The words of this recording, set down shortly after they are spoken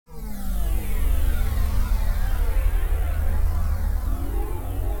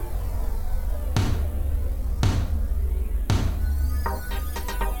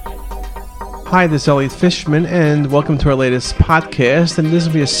Hi, this is Elliot Fishman, and welcome to our latest podcast. And this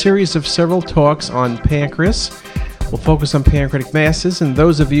will be a series of several talks on pancreas. We'll focus on pancreatic masses, and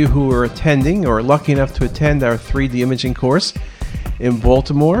those of you who are attending or are lucky enough to attend our 3D imaging course in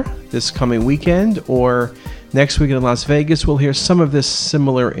Baltimore this coming weekend or next weekend in Las Vegas will hear some of this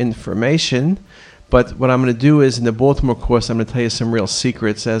similar information. But what I'm going to do is, in the Baltimore course, I'm going to tell you some real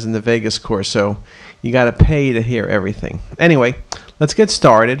secrets, as in the Vegas course. So you got to pay to hear everything. Anyway, let's get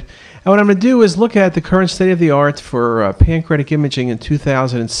started. And what I'm going to do is look at the current state of the art for pancreatic imaging in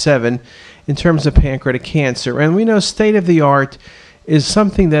 2007 in terms of pancreatic cancer. And we know state of the art is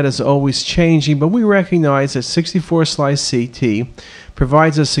something that is always changing, but we recognize that 64-slice CT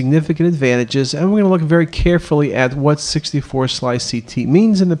provides us significant advantages, and we're going to look very carefully at what 64-slice CT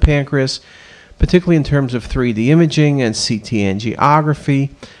means in the pancreas, particularly in terms of 3D imaging and CT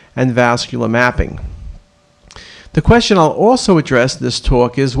angiography and vascular mapping. The question I'll also address in this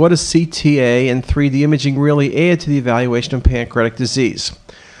talk is, what does CTA and 3D imaging really add to the evaluation of pancreatic disease?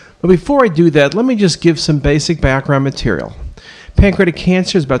 But before I do that, let me just give some basic background material. Pancreatic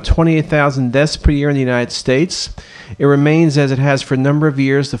cancer is about 28,000 deaths per year in the United States. It remains, as it has for a number of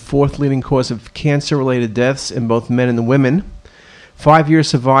years, the fourth leading cause of cancer-related deaths in both men and women. 5-year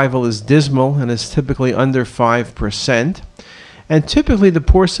survival is dismal and is typically under 5%. And typically the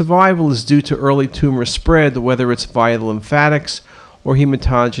poor survival is due to early tumor spread, whether it's via the lymphatics or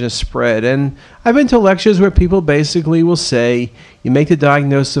hematogenic spread. And I've been to lectures where people basically will say, you make the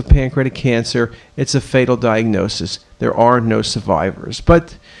diagnosis of pancreatic cancer, it's a fatal diagnosis. There are no survivors.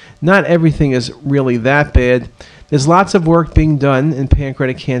 But not everything is really that bad. There's lots of work being done in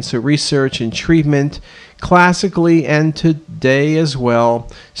pancreatic cancer research and treatment. Classically and today as well,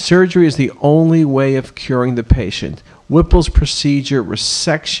 surgery is the only way of curing the patient. Whipple's procedure,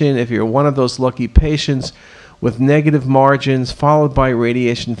 resection, if you're one of those lucky patients with negative margins, followed by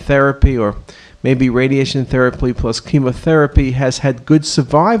radiation therapy, or maybe radiation therapy plus chemotherapy, has had good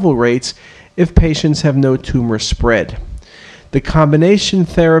survival rates if patients have no tumor spread. The combination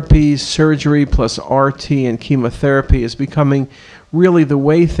therapies, surgery plus RT and chemotherapy, is becoming really the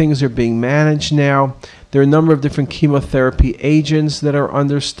way things are being managed now. There are a number of different chemotherapy agents that are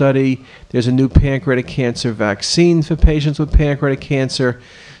under study. There's a new pancreatic cancer vaccine for patients with pancreatic cancer.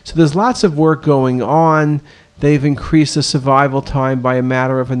 So there's lots of work going on. They've increased the survival time by a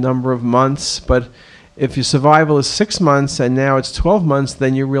matter of a number of months. But if your survival is 6 months and now it's 12 months,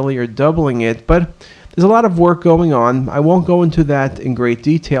 then you really are doubling it. But there's a lot of work going on. I won't go into that in great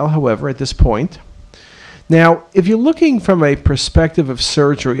detail, however, at this point. Now, if you're looking from a perspective of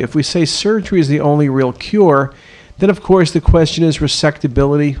surgery, if we say surgery is the only real cure, then of course the question is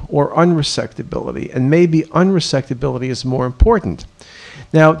resectability or unresectability, and maybe unresectability is more important.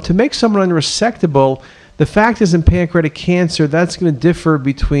 Now, to make someone unresectable, the fact is in pancreatic cancer, that's going to differ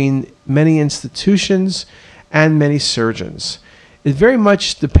between many institutions and many surgeons. It very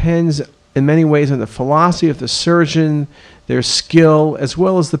much depends in many ways on the philosophy of the surgeon, their skill, as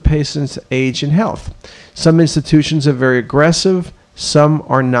well as the patient's age and health. Some institutions are very aggressive, some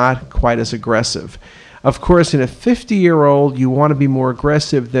are not quite as aggressive. Of course, in a 50-year-old, you want to be more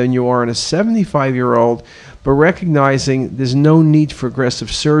aggressive than you are in a 75-year-old, but recognizing there's no need for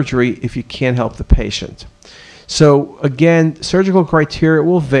aggressive surgery if you can't help the patient. So again, surgical criteria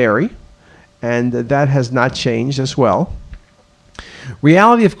will vary, and that has not changed as well.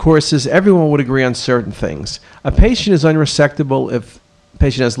 Reality, of course, is everyone would agree on certain things. A patient is unresectable if a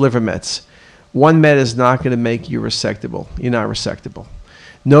patient has liver mets. One met is not going to make you resectable. You're not resectable.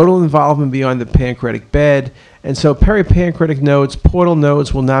 Nodal involvement beyond the pancreatic bed, and so peripancreatic nodes, portal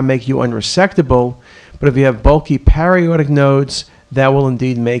nodes will not make you unresectable, but if you have bulky paraortic nodes, that will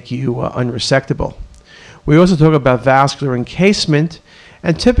indeed make you unresectable. We also talk about vascular encasement,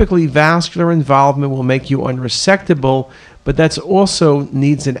 and typically vascular involvement will make you unresectable, but that's also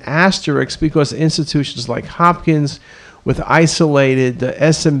needs an asterisk because institutions like Hopkins with isolated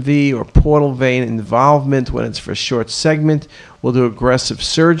SMV or portal vein involvement when it's for a short segment will do aggressive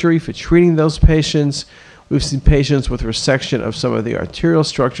surgery for treating those patients. We've seen patients with resection of some of the arterial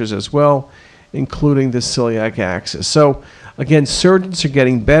structures as well, including the celiac axis. So again, surgeons are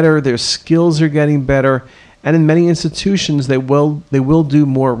getting better, their skills are getting better, and in many institutions they will do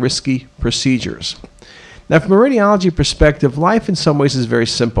more risky procedures. Now, from a radiology perspective, life in some ways is very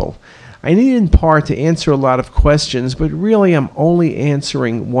simple. I need in part to answer a lot of questions, but really I'm only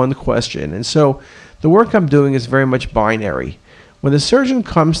answering one question. And so the work I'm doing is very much binary. When the surgeon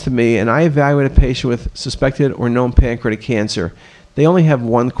comes to me and I evaluate a patient with suspected or known pancreatic cancer, they only have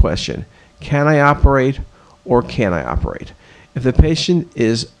one question. Can I operate or can I operate? If the patient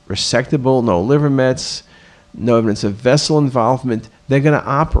is resectable, no liver mets, no evidence of vessel involvement, they're going to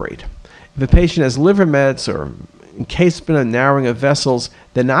operate. If If a patient has liver mets or encasement or narrowing of vessels,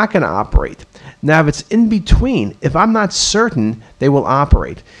 they're not going to operate. Now, if it's in between, if I'm not certain, they will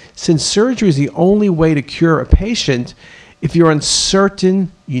operate. Since surgery is the only way to cure a patient, if you're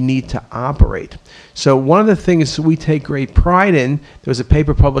uncertain, you need to operate. So one of the things we take great pride in, there was a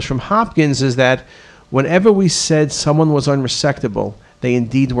paper published from Hopkins, is that whenever we said someone was unresectable, they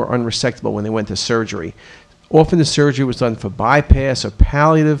indeed were unresectable when they went to surgery. Often the surgery was done for bypass or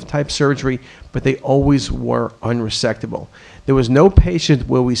palliative type surgery, but they always were unresectable. There was no patient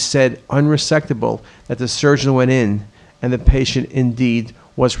where we said unresectable that the surgeon went in and the patient indeed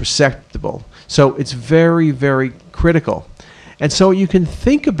was resectable. So it's very, very critical. And so you can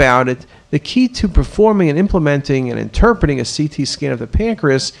think about it, the key to performing and implementing and interpreting a CT scan of the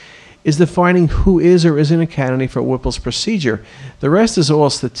pancreas is defining who is or isn't a candidate for a Whipple's procedure. The rest is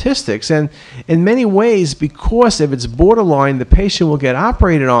all statistics. And in many ways, because if it's borderline, the patient will get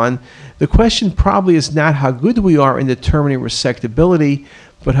operated on, the question probably is not how good we are in determining resectability,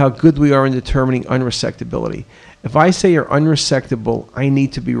 but how good we are in determining unresectability. If I say you're unresectable, I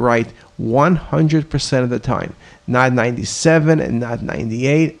need to be right 100% of the time. Not 97 and not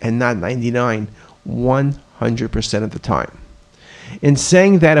 98 and not 99, 100% of the time. In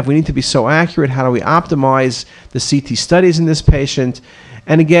saying that, if we need to be so accurate, how do we optimize the CT studies in this patient?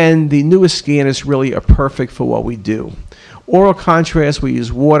 And again, the newest scanners really are perfect for what we do. Oral contrast, we use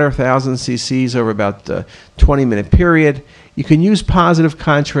water, 1,000 cc's over about a 20-minute period. You can use positive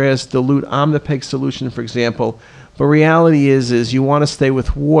contrast, dilute Omnipeg solution, for example. But reality is you want to stay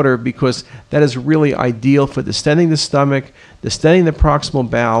with water because that is really ideal for distending the stomach, distending the proximal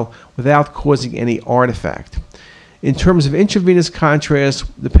bowel without causing any artifact. In terms of intravenous contrast,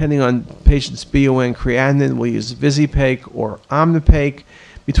 depending on patient's BUN creatinine, we'll use Visipeg or Omnipeg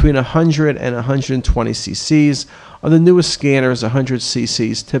between 100 and 120 cc's. On the newest scanners, 100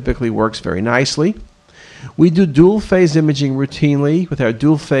 cc's typically works very nicely. We do dual phase imaging routinely, with our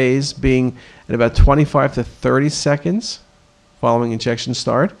dual phase being at about 25 to 30 seconds following injection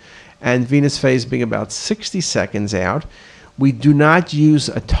start, and venous phase being about 60 seconds out. We do not use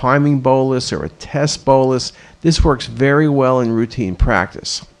a timing bolus or a test bolus. This works very well in routine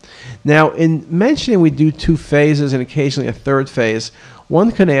practice. Now, in mentioning we do 2 phases and occasionally a 3rd phase,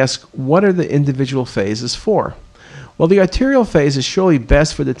 one can ask, what are the individual phases for? Well, the arterial phase is surely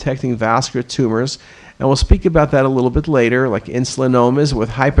best for detecting vascular tumors, and we'll speak about that a little bit later, like insulinomas with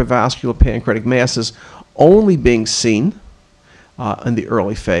hypervascular pancreatic masses only being seen in the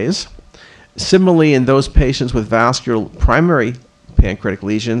early phase. Similarly, in those patients with vascular primary pancreatic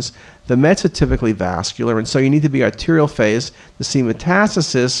lesions, the mets are typically vascular, and so you need to be arterial phase to see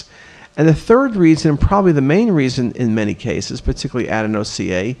metastasis. And the third reason, and probably the main reason in many cases, particularly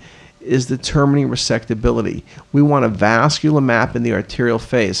adeno-CA, is determining resectability. We want a vascular map in the arterial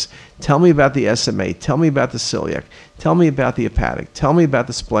phase. Tell me about the SMA, tell me about the celiac, tell me about the hepatic, tell me about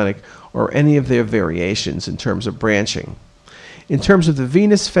the splenic, or any of their variations in terms of branching. In terms of the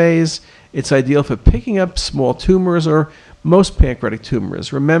venous phase, it's ideal for picking up small tumors or most pancreatic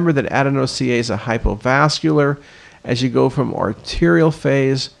tumors. Remember that adeno-CAs are hypovascular. As you go from arterial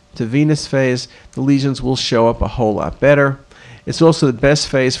phase to venous phase, the lesions will show up a whole lot better. It's also the best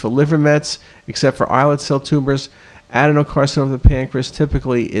phase for liver mets, except for islet cell tumors. Adenocarcinoma of the pancreas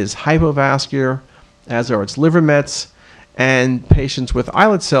typically is hypovascular, as are its liver mets. And patients with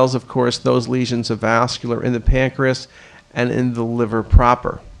islet cells, of course, those lesions are vascular in the pancreas and in the liver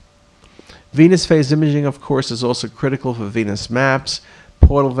proper. Venous phase imaging, of course, is also critical for venous maps,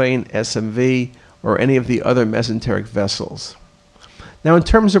 portal vein, SMV, or any of the other mesenteric vessels. Now, in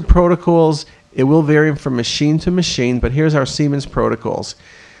terms of protocols, it will vary from machine to machine, but here's our Siemens protocols.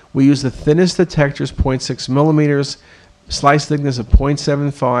 We use the thinnest detectors, 0.6 millimeters, slice thickness of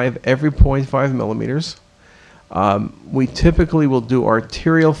 0.75 every 0.5 millimeters. We typically will do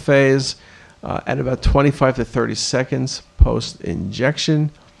arterial phase at about 25 to 30 seconds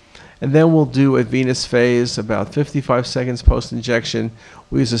post-injection. And then we'll do a venous phase about 55 seconds post-injection.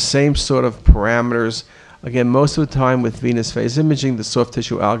 We use the same sort of parameters. Again, most of the time with venous phase imaging, the soft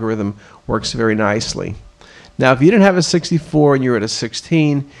tissue algorithm works very nicely. Now, if you didn't have a 64 and you're at a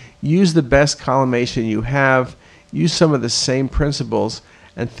 16, use the best collimation you have. Use some of the same principles,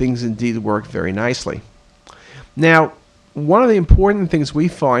 and things indeed work very nicely. Now, one of the important things we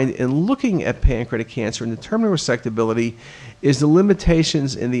find in looking at pancreatic cancer and determining resectability is the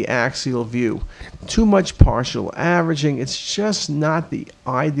limitations in the axial view. Too much partial averaging, it's just not the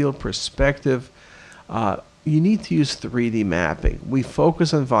ideal perspective. You need to use 3D mapping. We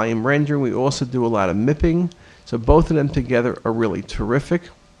focus on volume rendering. We also do a lot of MIPPing. So both of them together are really terrific.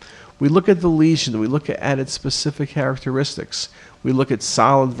 We look at the lesion, we look at its specific characteristics. We look at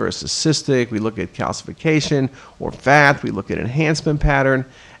solid versus cystic, we look at calcification or fat, we look at enhancement pattern,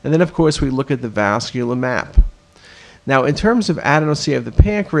 and then of course we look at the vascular map. Now in terms of adeno-CA of the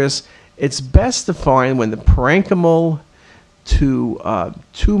pancreas, it's best defined when the parenchymal to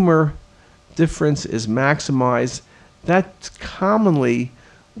tumor difference is maximized. That commonly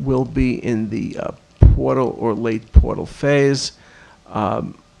will be in the portal or late portal phase.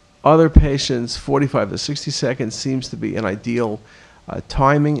 Other patients, 45 to 60 seconds seems to be an ideal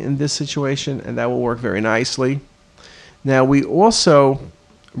timing in this situation, and that will work very nicely. Now, we also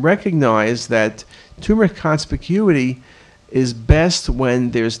recognize that tumor conspicuity is best when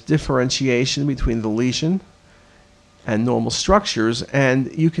there's differentiation between the lesion and normal structures,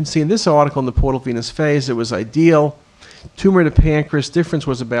 and you can see in this article in the portal venous phase, it was ideal. Tumor to pancreas difference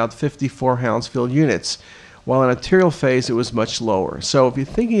was about 54 Hounsfield units, while in arterial phase it was much lower. So if you're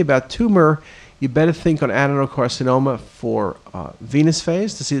thinking about tumor, you better think on adenocarcinoma for venous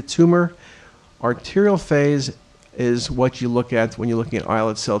phase to see the tumor. Arterial phase is what you look at when you're looking at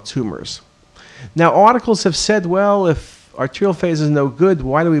islet cell tumors. Now articles have said, well, if arterial phase is no good,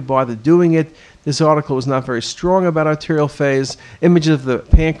 why do we bother doing it? This article was not very strong about arterial phase. Images of the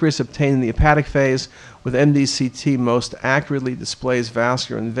pancreas obtained in the hepatic phase with MDCT most accurately displays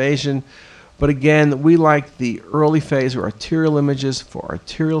vascular invasion. But again, we like the early phase or arterial images for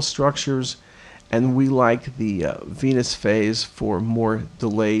arterial structures, and we like the venous phase for more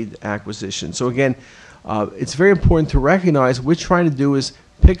delayed acquisition. So again, it's very important to recognize what we're trying to do is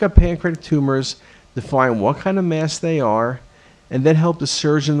pick up pancreatic tumors, define what kind of mass they are, and then help the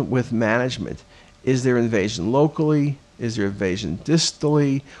surgeon with management. Is there invasion locally? Is there invasion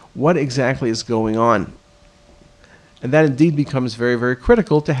distally? What exactly is going on? And that indeed becomes very, very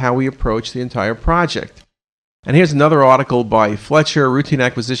critical to how we approach the entire project. And here's another article by Fletcher: routine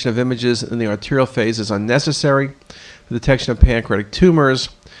acquisition of images in the arterial phase is unnecessary for detection of pancreatic tumors.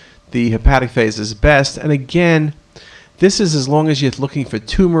 The hepatic phase is best. And again, this is as long as you're looking for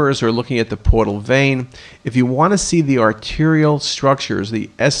tumors or looking at the portal vein. If you want to see the arterial structures, the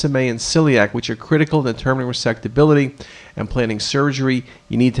SMA and celiac, which are critical in determining resectability and planning surgery,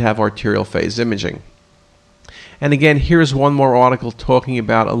 you need to have arterial phase imaging. And again, here's one more article talking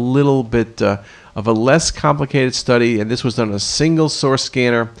about a little bit of a less complicated study, and this was done on a single source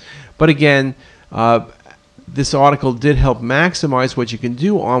scanner. But again, this article did help maximize what you can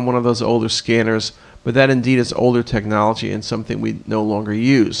do on one of those older scanners, but that indeed is older technology and something we no longer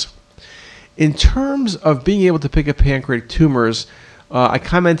use. In terms of being able to pick up pancreatic tumors, I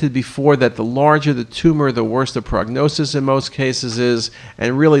commented before that the larger the tumor, the worse the prognosis in most cases is,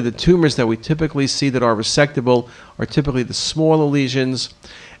 and really the tumors that we typically see that are resectable are typically the smaller lesions.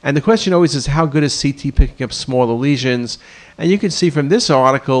 And the question always is, how good is CT picking up smaller lesions? And you can see from this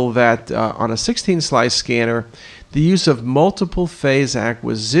article that on a 16-slice scanner, the use of multiple phase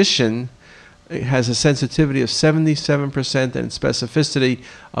acquisition has a sensitivity of 77% and specificity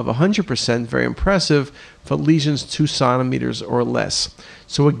of 100%, very impressive, for lesions 2 centimeters or less.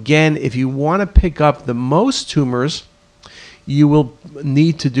 So again, if you want to pick up the most tumors, you will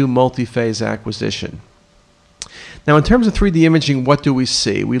need to do multi-phase acquisition. Now, in terms of 3D imaging, what do we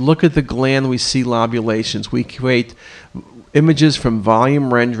see? We look at the gland, we see lobulations. We create images from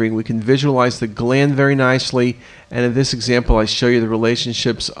volume rendering. We can visualize the gland very nicely, and in this example I show you the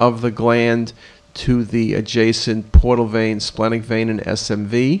relationships of the gland to the adjacent portal vein, splenic vein, and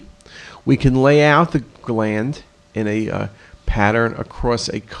SMV. We can lay out the gland in a pattern across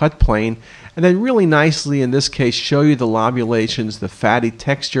a cut plane, and then really nicely in this case show you the lobulations, the fatty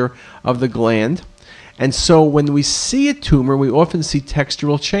texture of the gland. And so when we see a tumor, we often see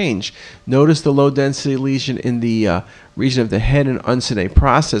textural change. Notice the low density lesion in the region of the head and uncinate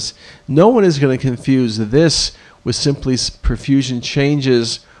process. No one is going to confuse this with simply perfusion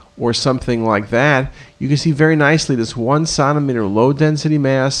changes or something like that. You can see very nicely this 1 centimeter low density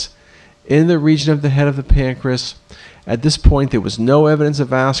mass in the region of the head of the pancreas. At this point, there was no evidence of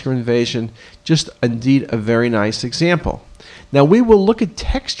vascular invasion, just indeed a very nice example. Now, we will look at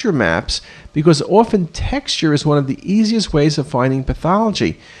texture maps because often texture is one of the easiest ways of finding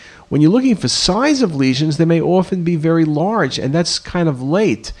pathology. When you're looking for size of lesions, they may often be very large, and that's kind of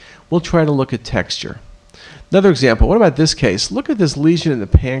late. We'll try to look at texture. Another example, what about this case? Look at this lesion in the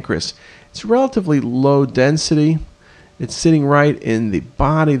pancreas. It's relatively low density. It's sitting right in the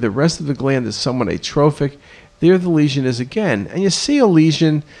body. The rest of the gland is somewhat atrophic. There the lesion is again. And you see a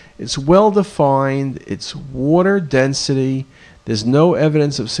lesion, it's well defined, it's water density, there's no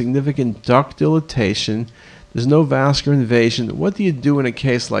evidence of significant duct dilatation, there's no vascular invasion. What do you do in a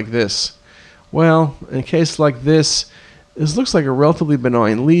case like this? Well, in a case like this, This looks like a relatively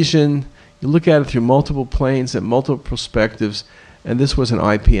benign lesion. You look at it through multiple planes and multiple perspectives, and this was an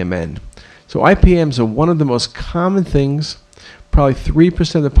IPMN. So IPMs are one of the most common things. Probably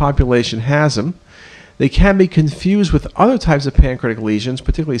 3% of the population has them. They can be confused with other types of pancreatic lesions,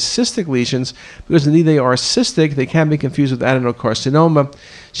 particularly cystic lesions, because indeed they are cystic. They can be confused with adenocarcinoma,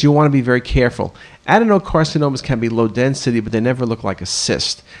 so you want to be very careful. Adenocarcinomas can be low density, but they never look like a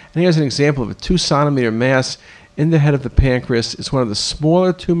cyst. And here's an example of a 2-centimeter mass in the head of the pancreas. It's one of the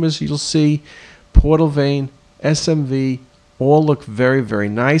smaller tumors you'll see. Portal vein, SMV, all look very, very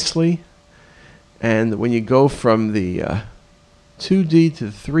nicely. And when you go from the 2D to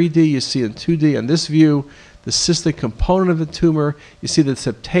the 3D, you see in 2D on this view the cystic component of the tumor. You see the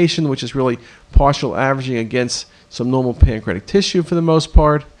septation, which is really partial averaging against some normal pancreatic tissue for the most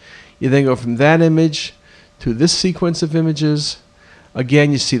part. You then go from that image to this sequence of images.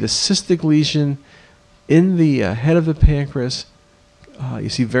 Again, you see the cystic lesion in the head of the pancreas. You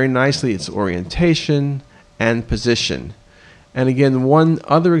see very nicely its orientation and position. And again, one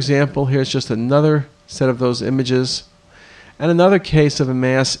other example here is just another set of those images. And another case of a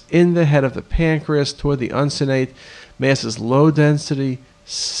mass in the head of the pancreas toward the uncinate. Mass is low density,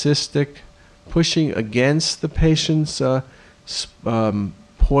 cystic, pushing against the patient's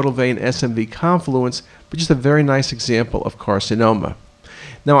portal vein SMV confluence, but just a very nice example of carcinoma.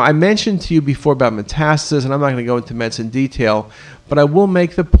 Now, I mentioned to you before about metastasis, and I'm not going to go into Mets in detail, but I will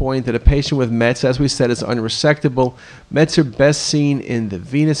make the point that a patient with Mets, as we said, is unresectable. Mets are best seen in the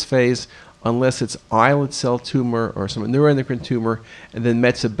venous phase, unless it's islet cell tumor or some neuroendocrine tumor, and then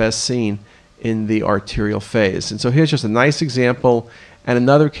Mets are best seen in the arterial phase. And so here's just a nice example, and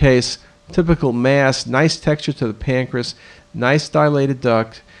another case, typical mass, nice texture to the pancreas, nice dilated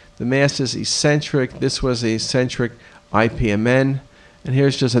duct. The mass is eccentric. This was a eccentric IPMN. And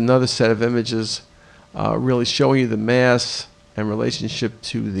here's just another set of images really showing you the mass and relationship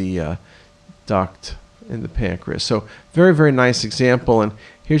to the duct in the pancreas. So very, very nice example. And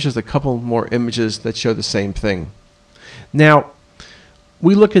here's just a couple more images that show the same thing. Now,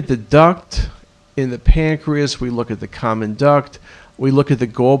 we look at the duct in the pancreas. We look at the common duct. We look at the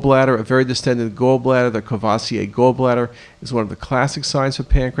gallbladder, a very distended gallbladder. The Courvoisier gallbladder is one of the classic signs of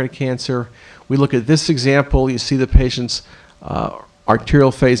pancreatic cancer. We look at this example. You see the patient's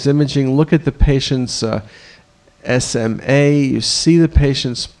arterial phase imaging. Look at the patient's SMA. You see the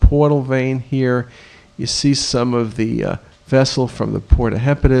patient's portal vein here. You see some of the vessel from the porta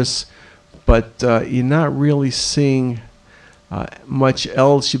hepatis, but you're not really seeing much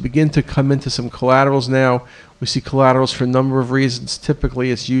else. You begin to come into some collaterals now. We see collaterals for a number of reasons.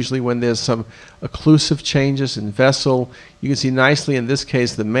 Typically, it's usually when there's some occlusive changes in vessel. You can see nicely in this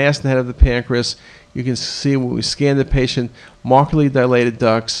case the mass in the head of the pancreas. You can see when we scan the patient, markedly dilated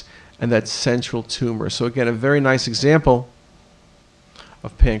ducts and that central tumor. So again, a very nice example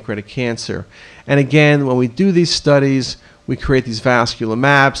of pancreatic cancer. And again, when we do these studies, we create these vascular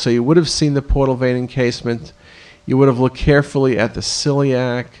maps. So you would have seen the portal vein encasement. You would have looked carefully at the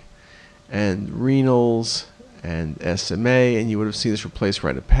celiac and renals and SMA, and you would have seen this replaced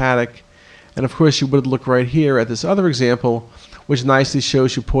right hepatic. And of course, you would look right here at this other example, which nicely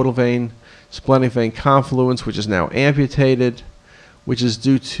shows you portal vein, splenic vein confluence, which is now amputated, which is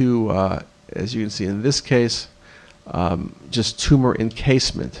due to, as you can see in this case, just tumor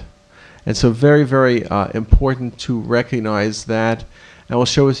encasement. And so very, very important to recognize that. And we'll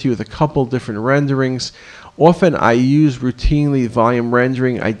show it to you with a couple different renderings. Often I use routinely volume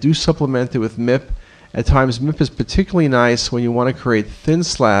rendering. I do supplement it with MIP. At times MIP is particularly nice when you want to create thin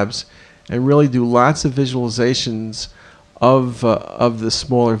slabs and really do lots of visualizations of the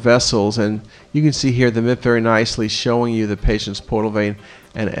smaller vessels. And you can see here the MIP very nicely showing you the patient's portal vein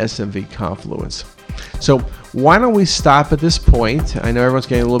and SMV confluence. So why don't we stop at this point? I know everyone's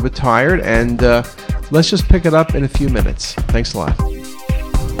getting a little bit tired, and let's just pick it up in a few minutes. Thanks a lot.